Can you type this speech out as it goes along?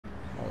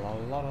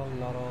Mikey,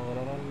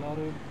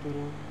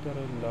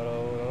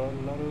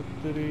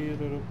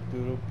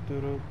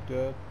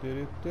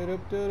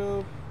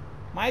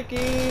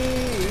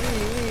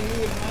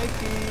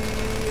 Mikey,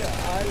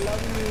 I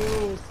love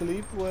you.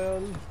 Sleep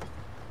well,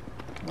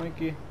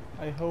 Mikey.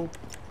 I hope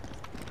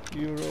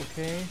you're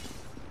okay,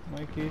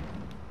 Mikey.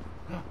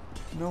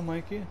 No,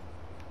 Mikey.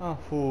 Ah,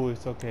 oh,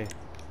 it's okay.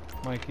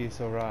 Mikey is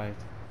alright.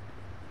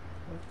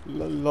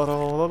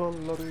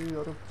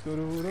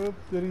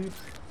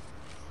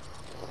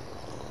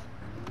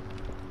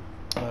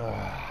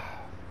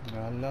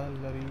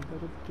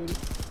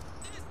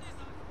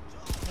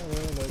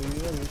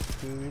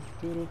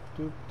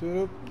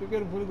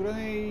 Careful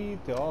grenade!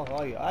 Oh,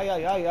 ay.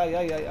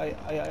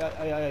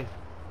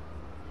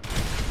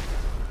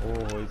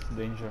 Oh, it's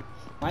danger.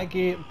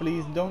 Mikey,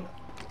 please don't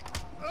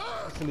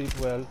sleep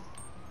well.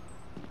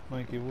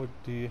 Mikey, what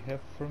do you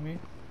have for me?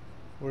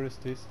 Where is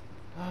this?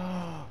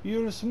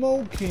 You're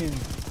smoking!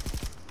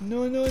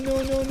 No,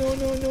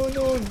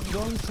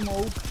 don't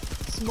smoke.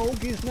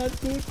 Smoke is not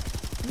good.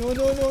 No.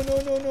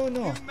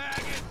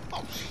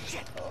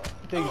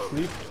 Take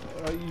sleep.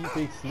 You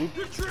take sleep.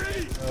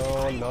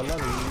 Oh, la.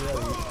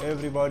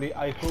 Everybody,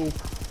 I hope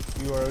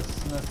you are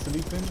not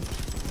sleeping.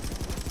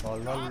 Oh,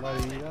 la.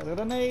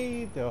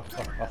 Grenade!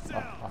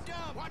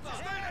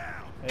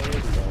 Hello.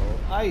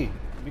 Ay!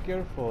 Be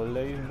careful,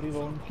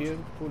 everyone,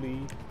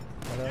 carefully.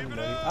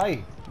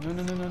 Ay!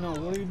 No.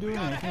 What are you doing?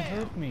 You can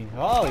hurt me.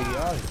 Oh,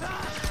 yeah.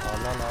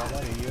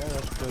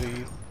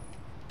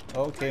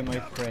 Okay,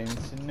 my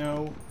friends.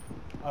 No,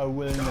 I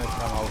will not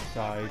come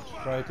outside.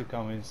 Try to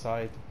come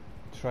inside.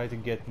 Try to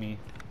get me.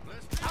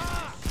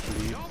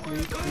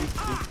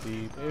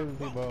 Sleep.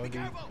 Everybody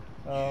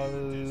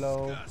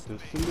loves to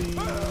sleep.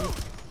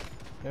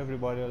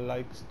 Everybody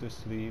likes to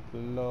sleep,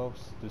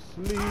 loves to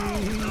sleep.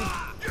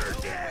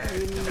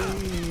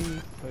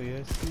 Oh,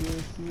 yes.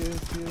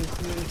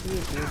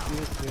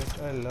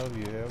 I love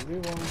you,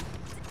 everyone.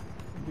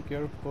 Be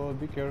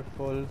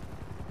careful.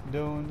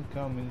 Don't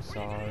come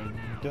inside.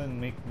 Don't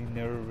make me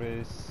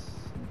nervous.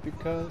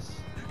 Because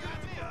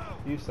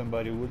if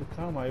somebody would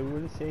come, I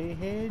will say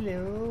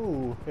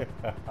hello.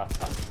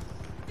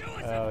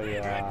 Oh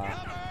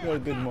yeah. Well,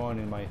 good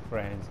morning, my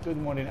friends. Good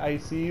morning. I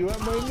see you,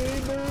 my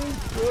neighbors.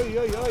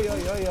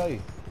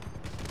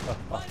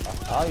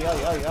 Ay.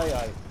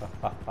 Ay.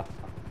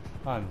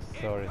 I'm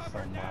sorry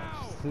so much.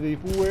 Sleep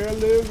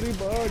well,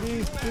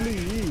 everybody.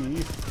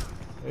 Sleep.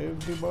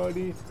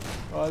 Everybody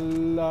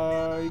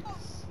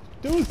likes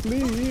to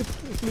sleep.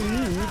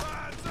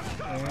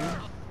 And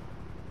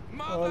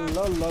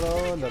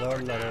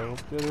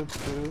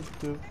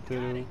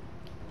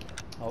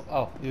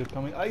Oh, you're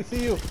coming. I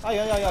see you. Ay.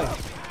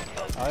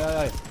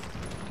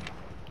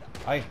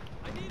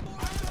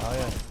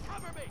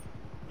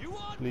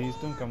 Please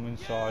don't come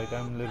inside.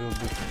 I'm a little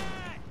bit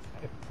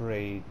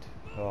afraid.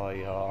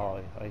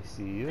 I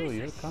see you.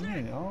 You're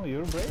coming. Oh,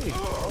 you're brave.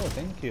 Oh,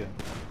 thank you.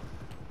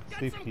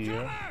 Sleep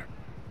here.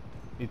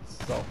 It's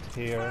soft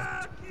here.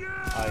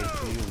 I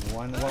see you.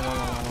 One.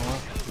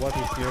 What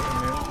is your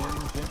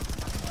emergency?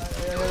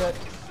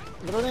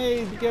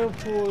 Grenade! Be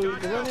careful!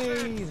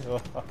 Grenade!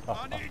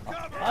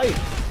 Ay!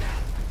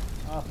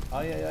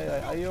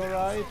 Are you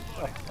alright?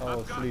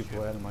 Oh, sleep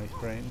well, my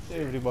friends.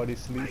 Everybody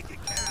sleep.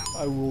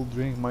 I will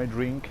drink my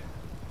drink.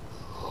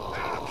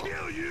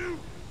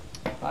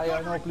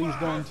 No, please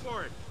don't.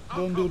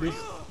 Don't do this.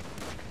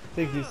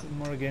 Take this,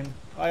 Morgan.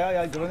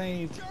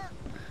 Grenade!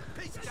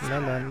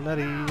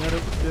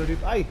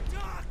 Ay!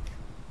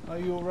 Are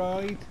you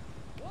alright?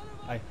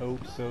 I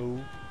hope so.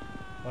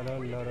 Oh,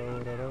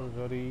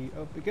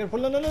 be careful!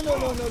 No!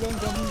 Don't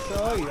come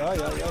inside! Ay.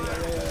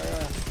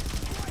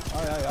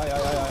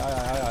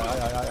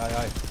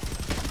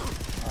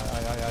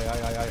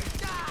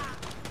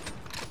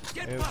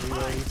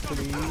 Everybody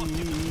sleep.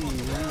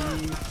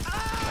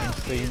 I'm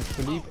staying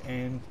asleep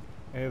and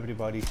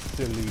everybody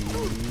sleep.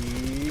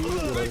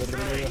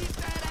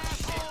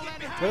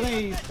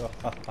 Grenade!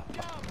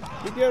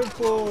 Be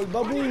careful!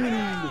 Baboon!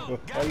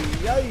 Ay.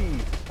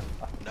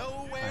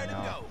 Nowhere to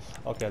go.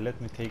 Okay, let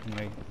me take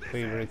my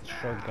favorite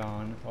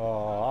shotgun.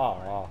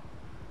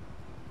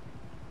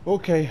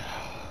 Okay,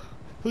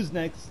 who's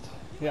next?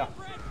 Yeah.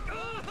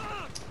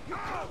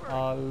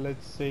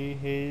 Let's say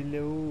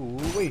hello.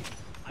 Wait.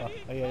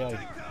 Ay.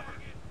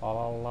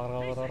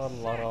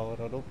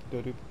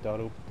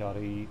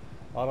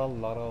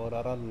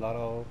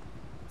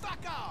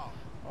 Fuck off.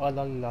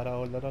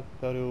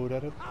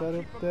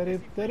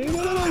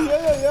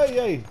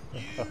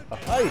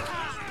 Hey!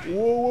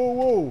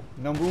 Whoa!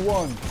 Number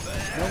one,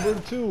 number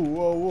two.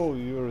 Whoa!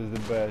 You're the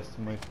best,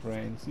 my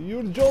friends.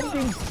 You're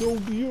jumping so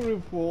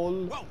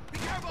beautiful.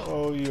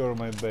 Oh, you're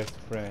my best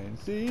friend.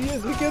 See,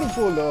 yes, be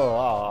careful.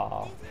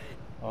 Oh,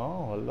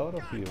 a lot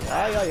of you.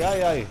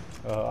 Ay.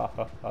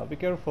 Be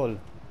careful.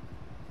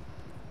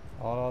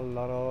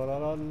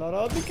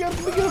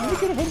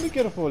 Be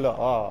careful.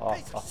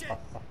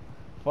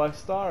 5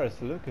 stars.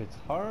 Look, it's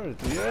hard.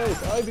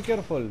 Yes. Be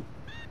careful.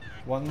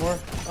 One more.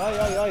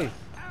 Ay.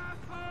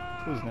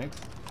 Who's next?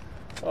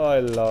 I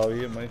love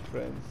you, my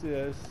friends.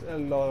 Yes, I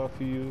love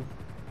you.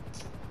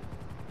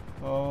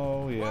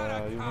 Oh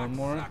yeah, you want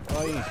more?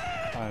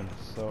 I'm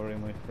sorry,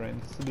 my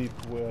friend. Sleep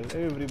well.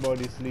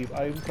 Everybody sleep.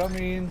 I'm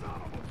coming.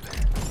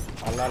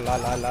 La la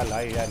la la la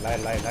la la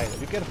la la.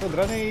 Be careful,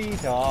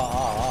 grenade!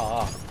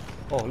 Oh,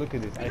 look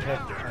at this. I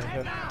have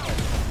another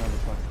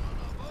one.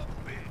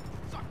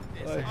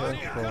 I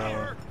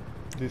have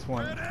this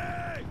one.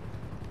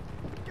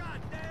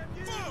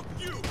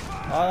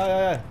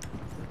 Ay.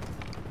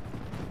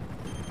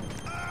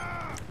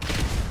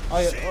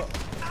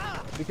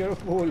 Be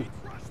careful.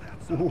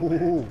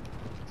 Ooh,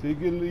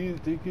 take it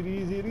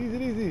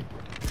easy.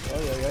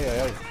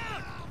 Ay.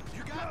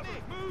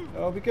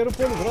 Oh, be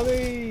careful,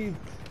 grenade!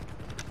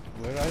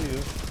 Where are you?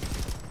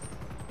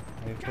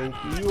 I hope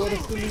you are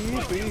sleeping.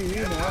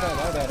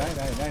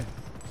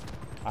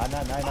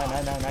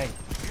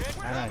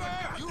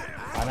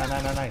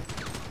 Nine.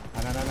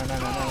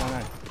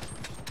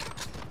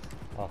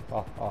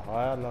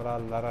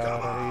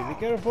 Be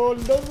careful,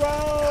 don't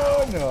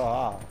run!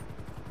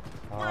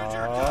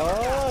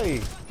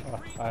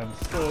 I'm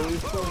sorry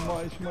so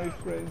much, my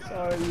friends.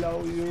 I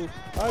love you.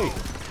 Oh,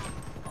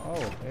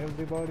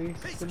 everybody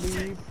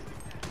sleep.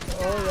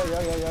 Oh,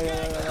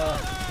 yeah.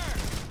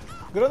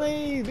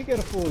 Grenade! Be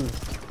careful!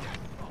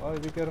 Oh,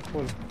 be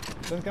careful.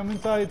 Don't come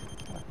inside.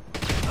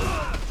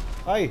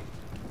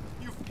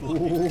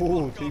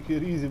 Ooh, take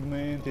it easy,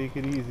 man. Take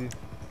it easy.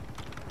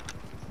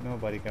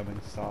 Nobody come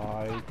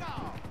inside.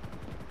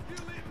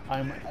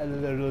 I'm a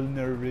little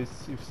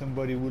nervous if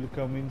somebody will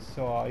come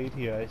inside.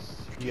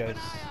 Yes. Yes.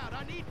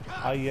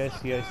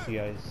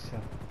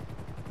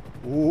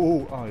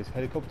 Ooh, it's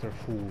helicopter.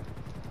 Fool.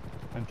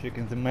 I'm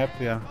checking the map,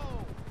 yeah.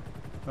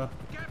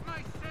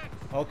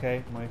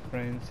 Okay, my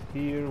friends,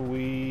 here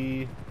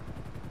we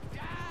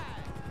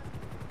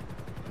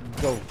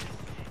go.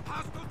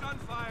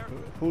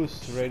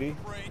 Who's ready?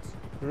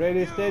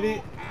 Ready,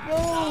 steady,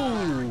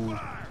 go!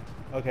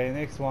 Okay,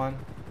 next one.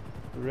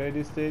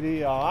 Ready,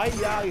 steady, Oh,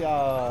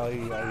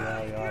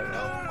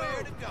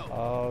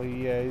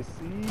 yes.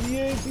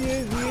 Yes.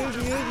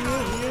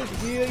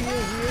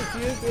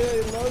 I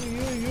love you.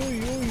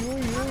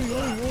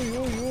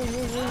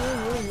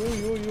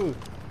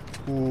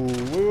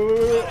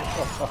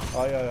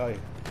 Ay.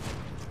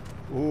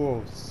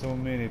 Oh, so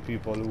many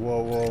people.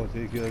 Whoa,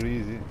 take it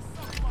easy.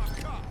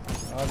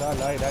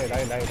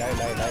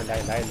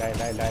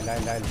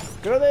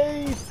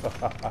 Grenade!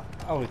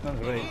 Oh, it's not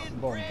grenade, it's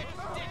bomb.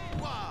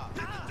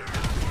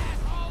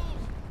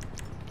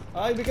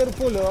 Ay, be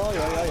careful! Ay.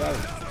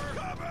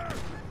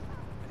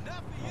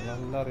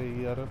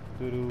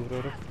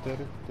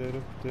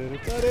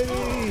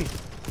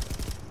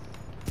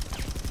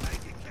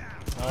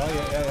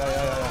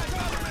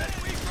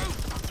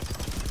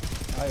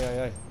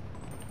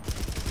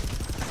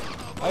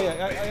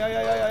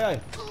 Ay.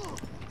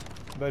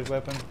 Bad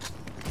weapon.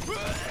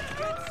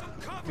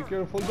 Be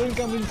careful, don't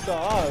come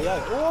inside.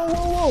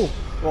 Whoa.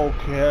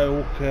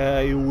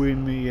 Okay, you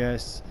win me,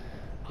 yes.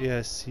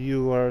 Yes,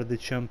 you are the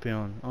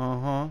champion.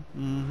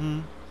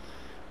 Money.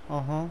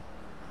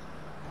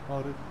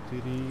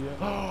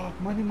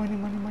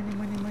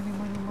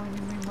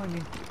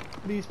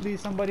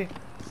 Please, somebody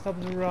stop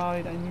the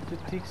ride. I need to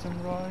take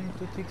some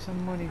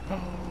money.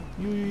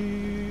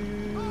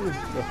 You.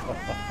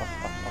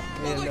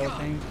 Hello,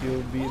 thank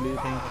you, Billy.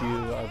 Thank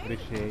you. I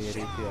appreciate it.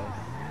 Yes.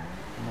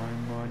 My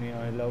money.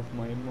 I love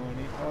my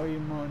money.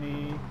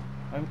 Money.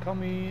 I'm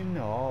coming.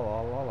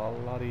 Oh.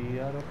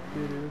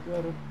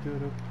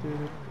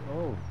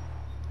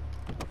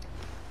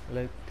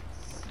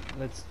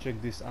 Let's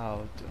check this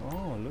out.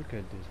 Oh, look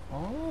at this.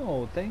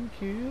 Oh,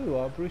 thank you.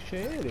 I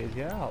appreciate it.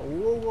 Yeah.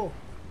 Whoa.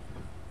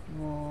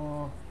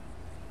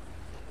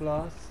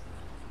 Plus.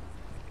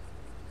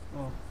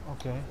 Oh,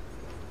 okay.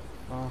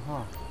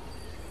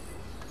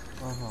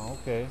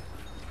 Okay.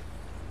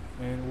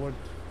 And what?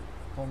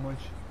 How much?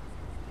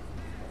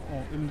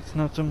 Oh, it's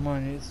not some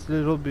money. It's a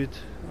little bit.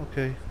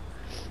 Okay.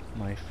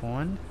 My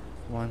phone.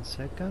 1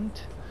 second.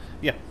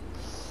 Yeah.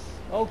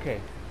 Okay.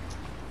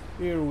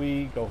 Here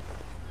we go.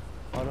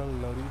 I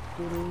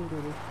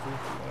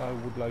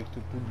would like to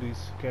put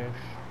this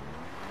cash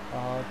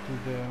to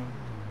the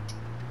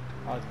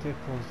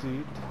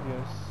deposit,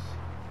 yes,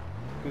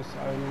 because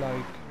I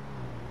like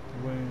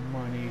when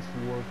money is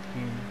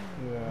working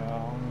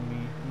on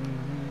me.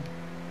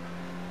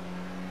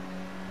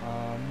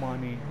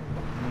 Money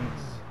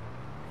needs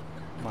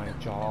my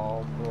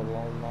job.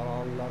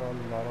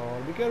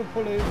 Be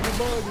careful,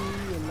 everybody.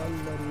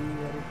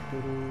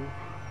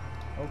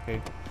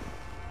 Okay.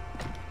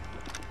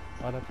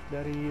 Hello,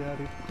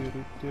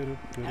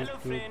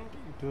 friend.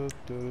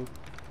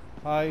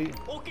 Hi,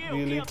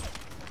 Billy.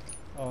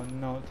 Oh,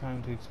 no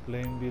time to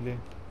explain, Billy.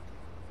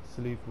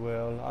 Sleep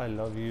well. I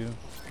love you.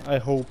 I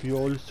hope you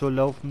also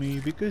love me,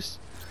 because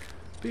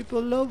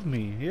people love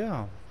me.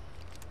 Yeah,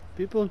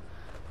 people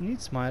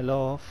needs my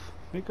love,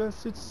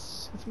 because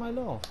it's my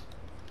love.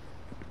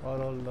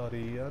 Oh,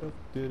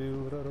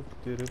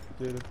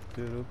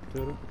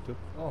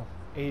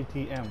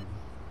 ATM.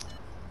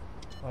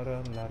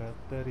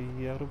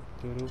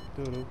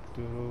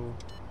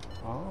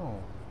 Oh,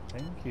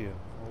 thank you.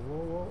 Whoa,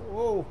 whoa,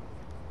 whoa.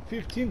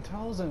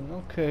 15,000.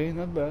 Okay,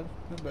 not bad,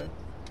 not bad.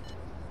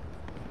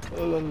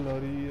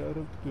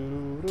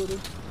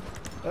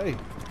 Hey,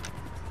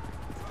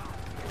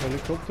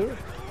 helicopter?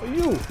 Oh,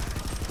 you!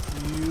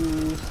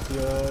 You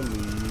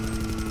silly.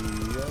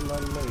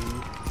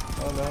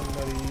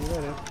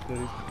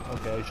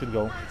 Okay, I should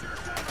go.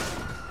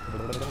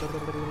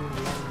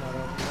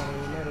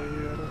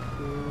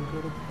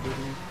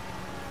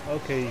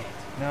 Okay,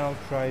 now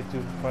try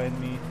to find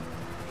me,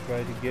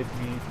 try to get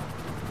me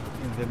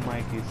in the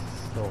Mikey's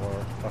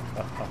store.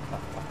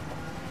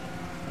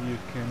 You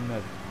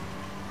cannot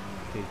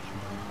catch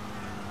me,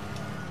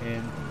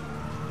 and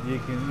you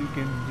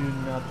can do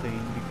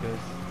nothing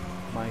because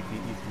Mikey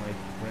is my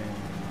friend,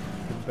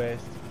 the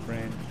best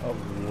friend of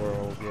the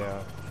world.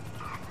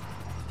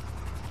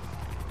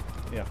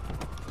 Yeah,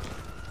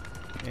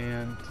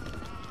 and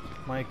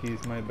Mikey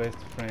is my best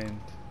friend.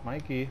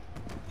 Mikey.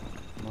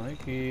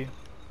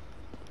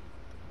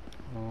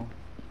 No,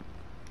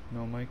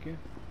 no, Mikey.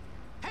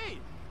 Hey,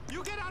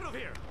 you get out of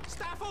here!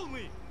 Staff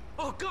only!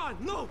 Oh God,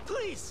 no,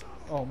 please!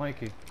 Oh,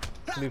 Mikey,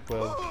 sleep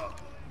well.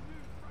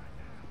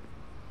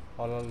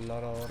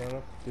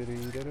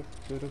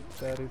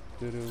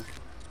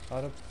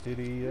 Be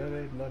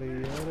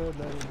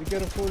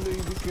careful, be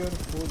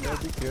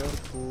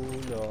careful.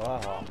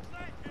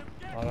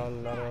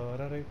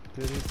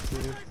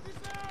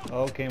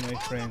 Okay, my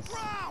friends,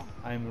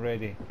 I'm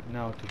ready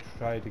now to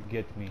try to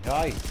get me.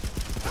 Hi!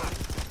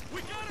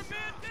 We got a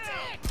man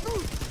down!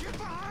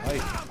 Hi!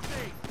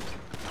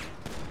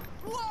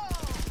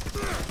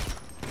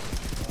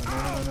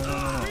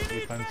 No.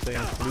 If I'm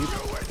saying sleep,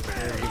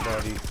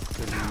 everybody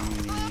sleep.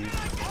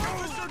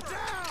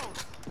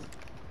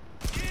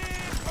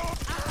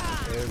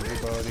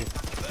 Everybody.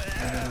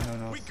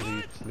 No.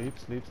 Sleep.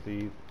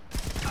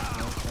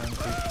 No time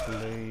to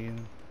explain.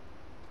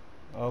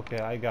 Okay,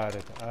 I got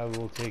it. I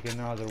will take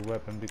another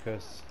weapon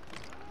because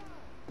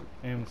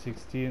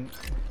M16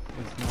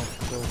 is not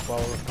so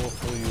powerful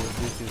for you.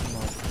 This is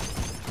not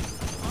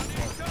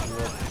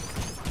what.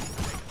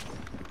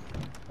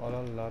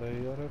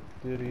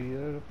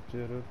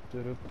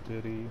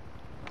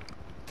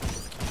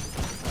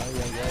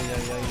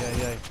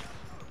 Ay.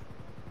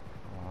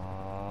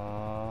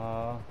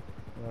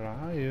 Where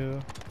are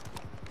you?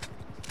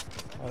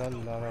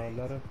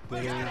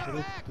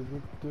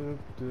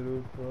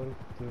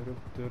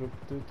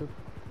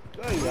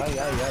 Ay.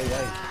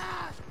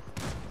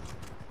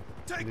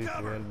 Sleep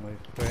well, my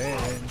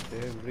friends.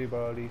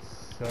 Everybody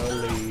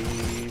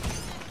sleep.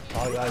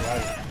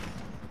 Ay.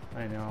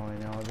 I know.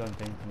 Don't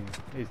thank me.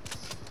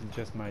 It's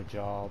just my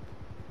job.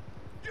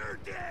 You're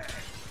dead.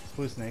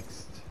 Who's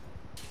next?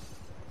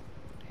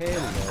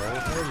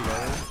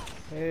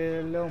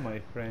 Hello, my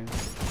friends.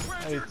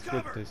 It's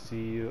good to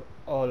see you,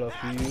 all of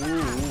you.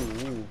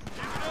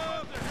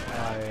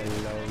 I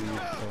love you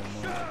so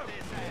much.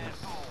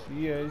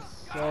 Yes.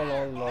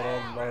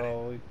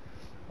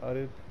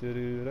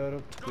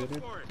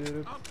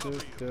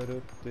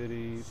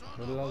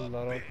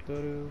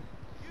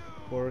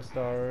 Four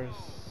stars.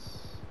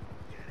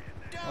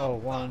 Oh,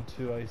 1,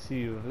 2, I see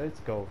you. Let's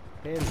go.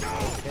 Hello.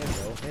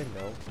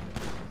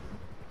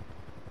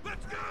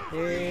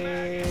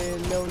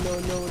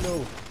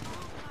 Hello.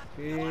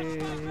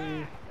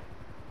 Hey,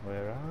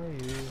 where are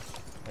you?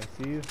 I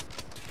see you.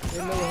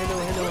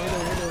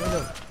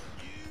 Hello.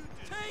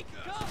 Take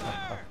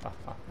cover!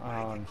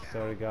 Oh, I'm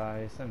sorry,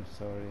 guys. I'm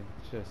sorry.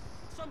 Just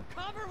Some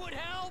cover would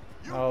help!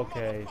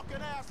 okay.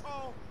 Fucking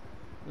asshole.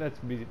 Let's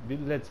be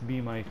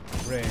my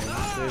friends.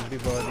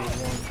 Everybody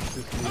wants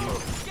to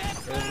sleep.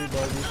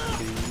 Everybody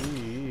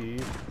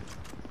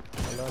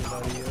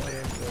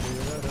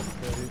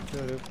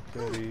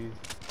sleep.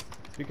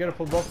 Be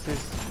careful,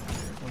 boxes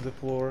on the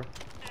floor.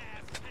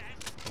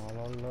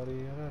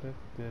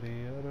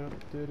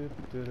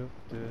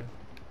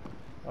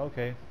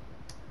 Okay.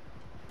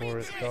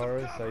 4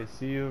 stars. I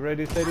see you.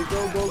 Ready, steady,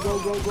 go.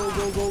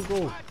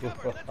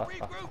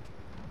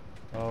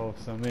 Oh,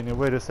 so many.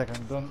 Wait a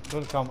second.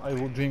 Don't come. I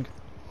will drink.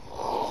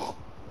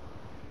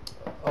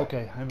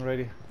 Okay, I'm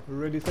ready.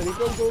 Ready, steady,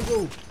 go.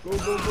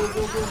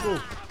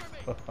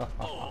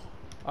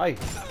 I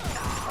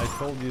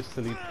told you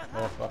sleep.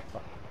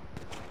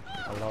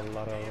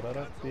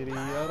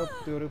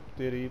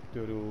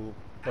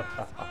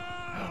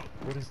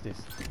 What is this?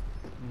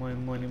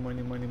 Money.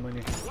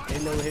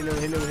 Hello.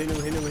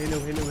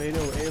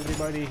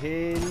 Everybody,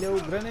 hello.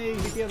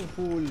 Grenade, be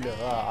careful.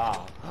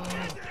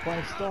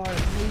 5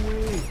 stars. No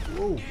way.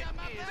 Whoa.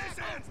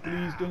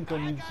 Please don't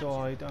come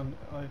inside.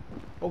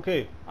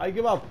 Okay, I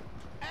give up.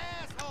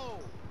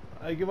 Asshole.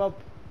 I give up.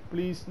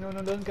 Please, no,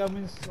 don't come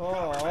inside.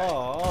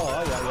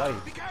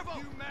 Be careful.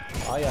 You mad?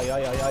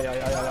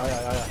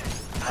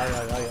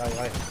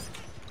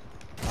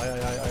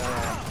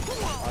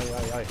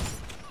 Ay.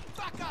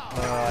 Fuck off.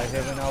 I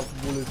have enough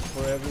bullets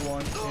for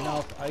everyone.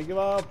 Enough. I give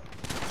up.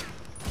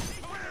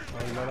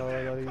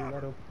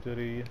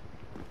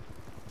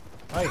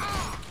 Hi.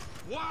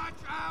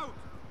 Watch out.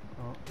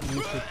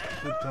 You should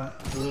put on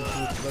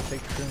Bluetooth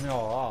protection.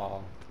 Ah,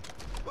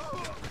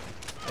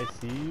 I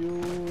see you.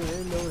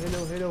 Hello,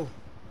 hello, hello.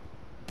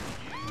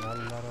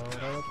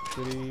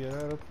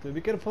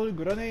 Be careful,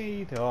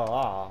 grenade.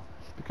 Ah,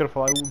 be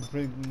careful. I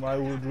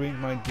will drink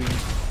my drink.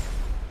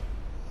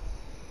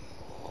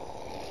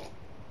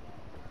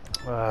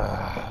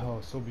 Ah, oh,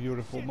 so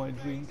beautiful, my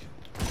drink.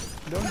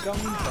 Don't come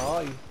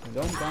inside.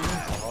 Don't come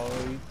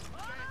inside.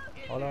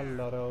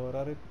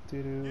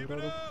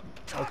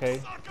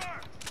 Okay.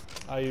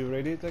 Are you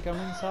ready to come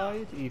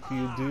inside? If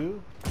you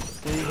do,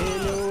 say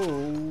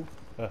hello.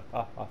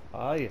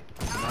 Hi.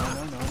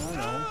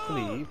 No,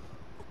 sleep.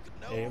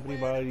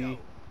 Everybody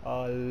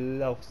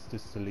loves to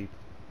sleep.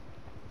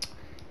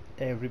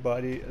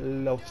 Everybody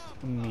loves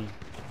me.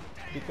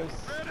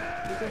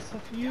 Because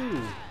of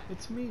you.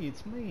 It's me.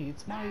 It's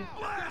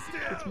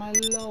my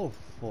love.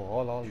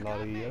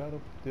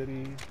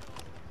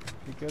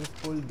 Be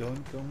careful,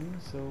 don't come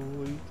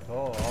inside.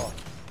 Oh.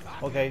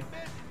 Okay,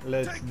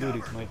 let's do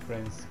this, my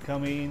friends.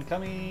 Come in.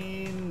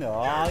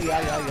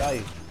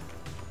 Ay.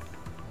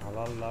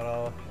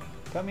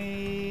 Come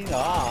in.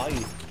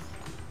 Ay.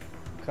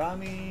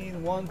 Come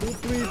in. 1, 2,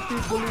 3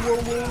 people.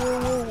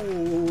 Whoa.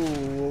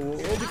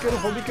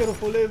 Oh, be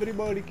careful.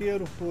 Everybody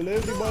careful.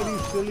 Everybody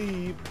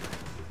sleep.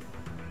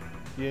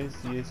 Yes.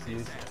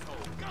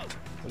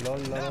 La.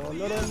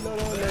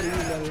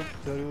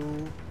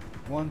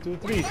 1, 2,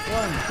 3. 1,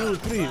 2,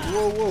 3.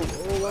 Whoa.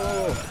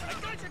 Oh.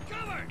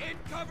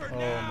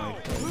 Oh my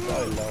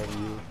friends,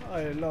 I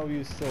love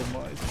you so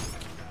much.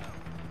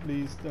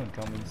 Please don't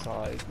come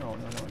inside. No,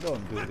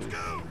 don't do this.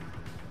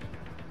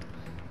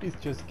 It's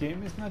just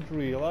game, it's not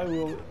real. I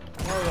will.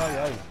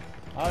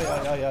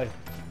 Ay.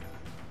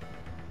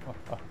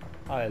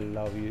 I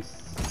love you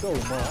so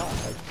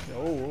much.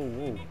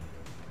 Oh.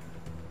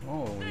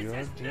 Oh,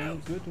 you're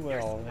doing good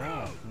well,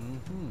 yeah.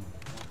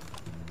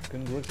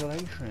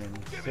 Congratulations.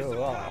 So,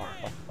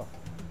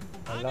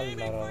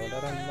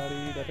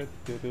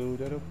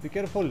 be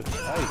careful.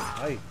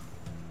 Ay.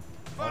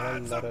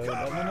 No.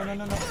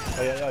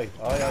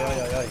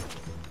 Ay.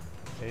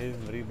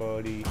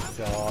 Everybody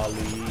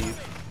sleep.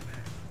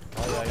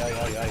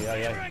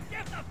 Ay.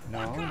 No,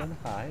 don't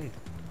hide.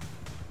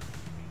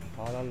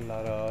 I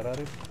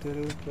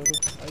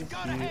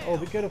see. Oh,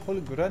 be careful,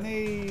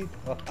 grenade.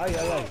 Ay.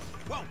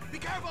 Whoa, be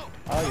careful.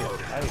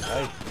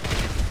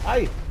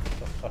 Ay.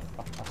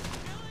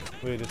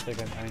 Wait a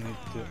second, I need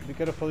to be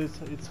careful.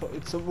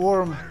 It's a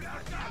worm.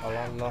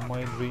 Allah,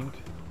 my drink.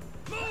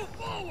 Move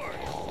forward.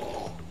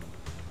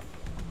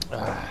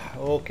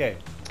 Okay,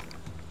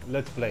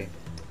 let's play.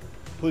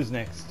 Who's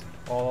next?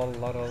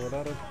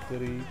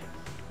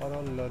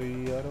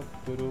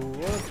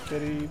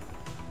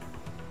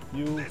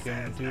 You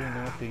can do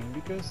nothing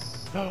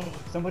because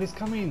somebody's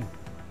coming.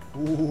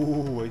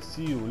 Ooh, I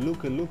see you.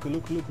 Look.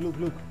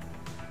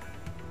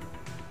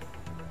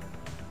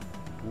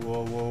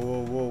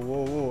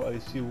 Whoa. I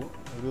see a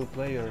real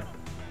player.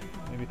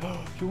 Maybe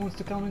he wants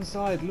to come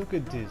inside. Look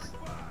at this.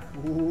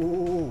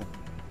 Ooh.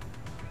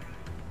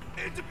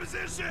 Into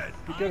position.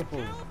 Be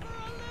careful.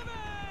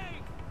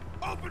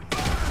 Open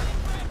fire.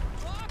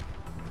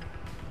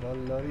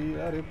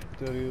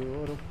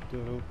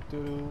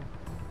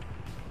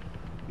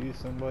 If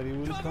somebody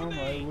will come,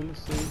 I will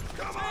say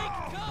Come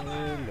on.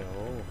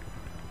 hello.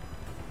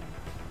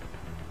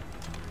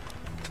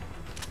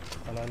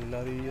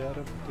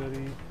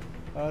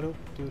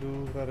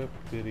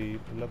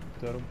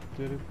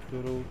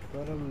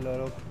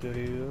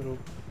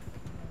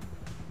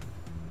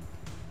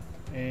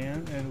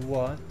 And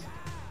what?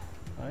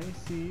 I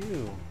see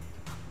you.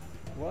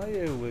 What are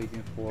you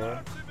waiting for?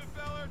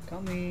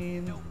 Come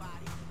in.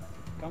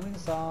 Come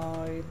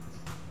inside.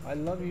 I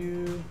love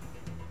you.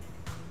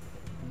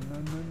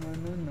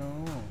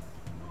 No.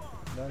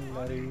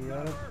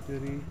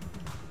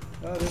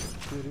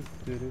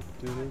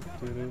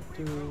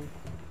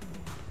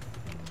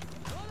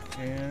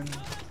 And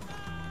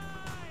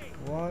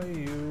why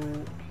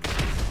you?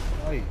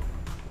 Why?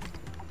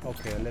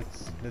 Okay,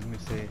 let me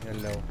say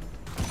hello.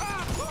 I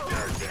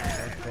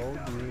told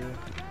you.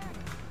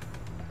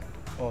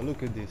 Oh,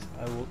 look at this.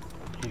 I will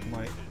put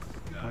my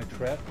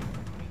trap.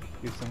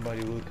 If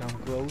somebody will come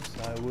close,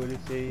 I will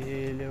say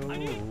hello.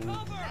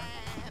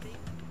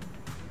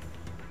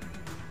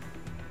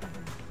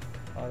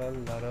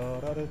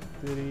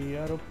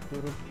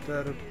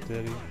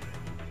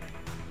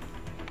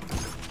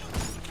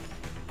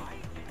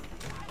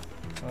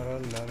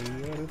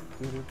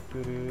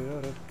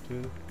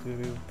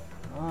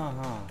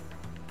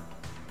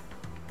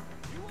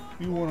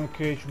 You wanna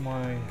catch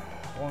my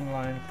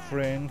online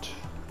friend?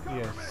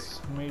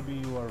 Yes, maybe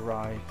you are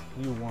right.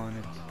 You want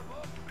it,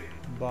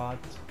 but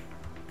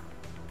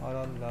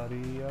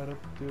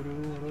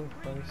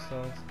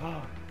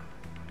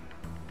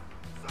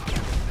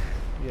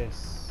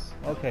yes.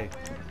 Okay,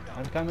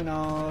 I'm coming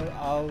out.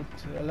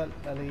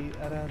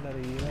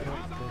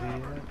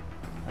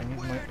 I need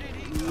my.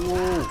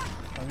 Whoa!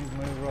 I need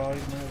my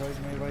right.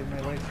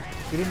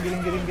 Get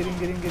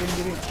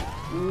in.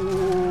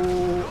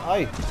 Ooh!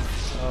 Aye.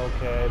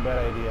 Okay, bad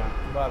idea.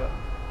 But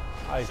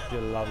I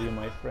still love you,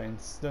 my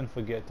friends. Don't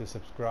forget to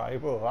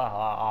subscribe. Oh,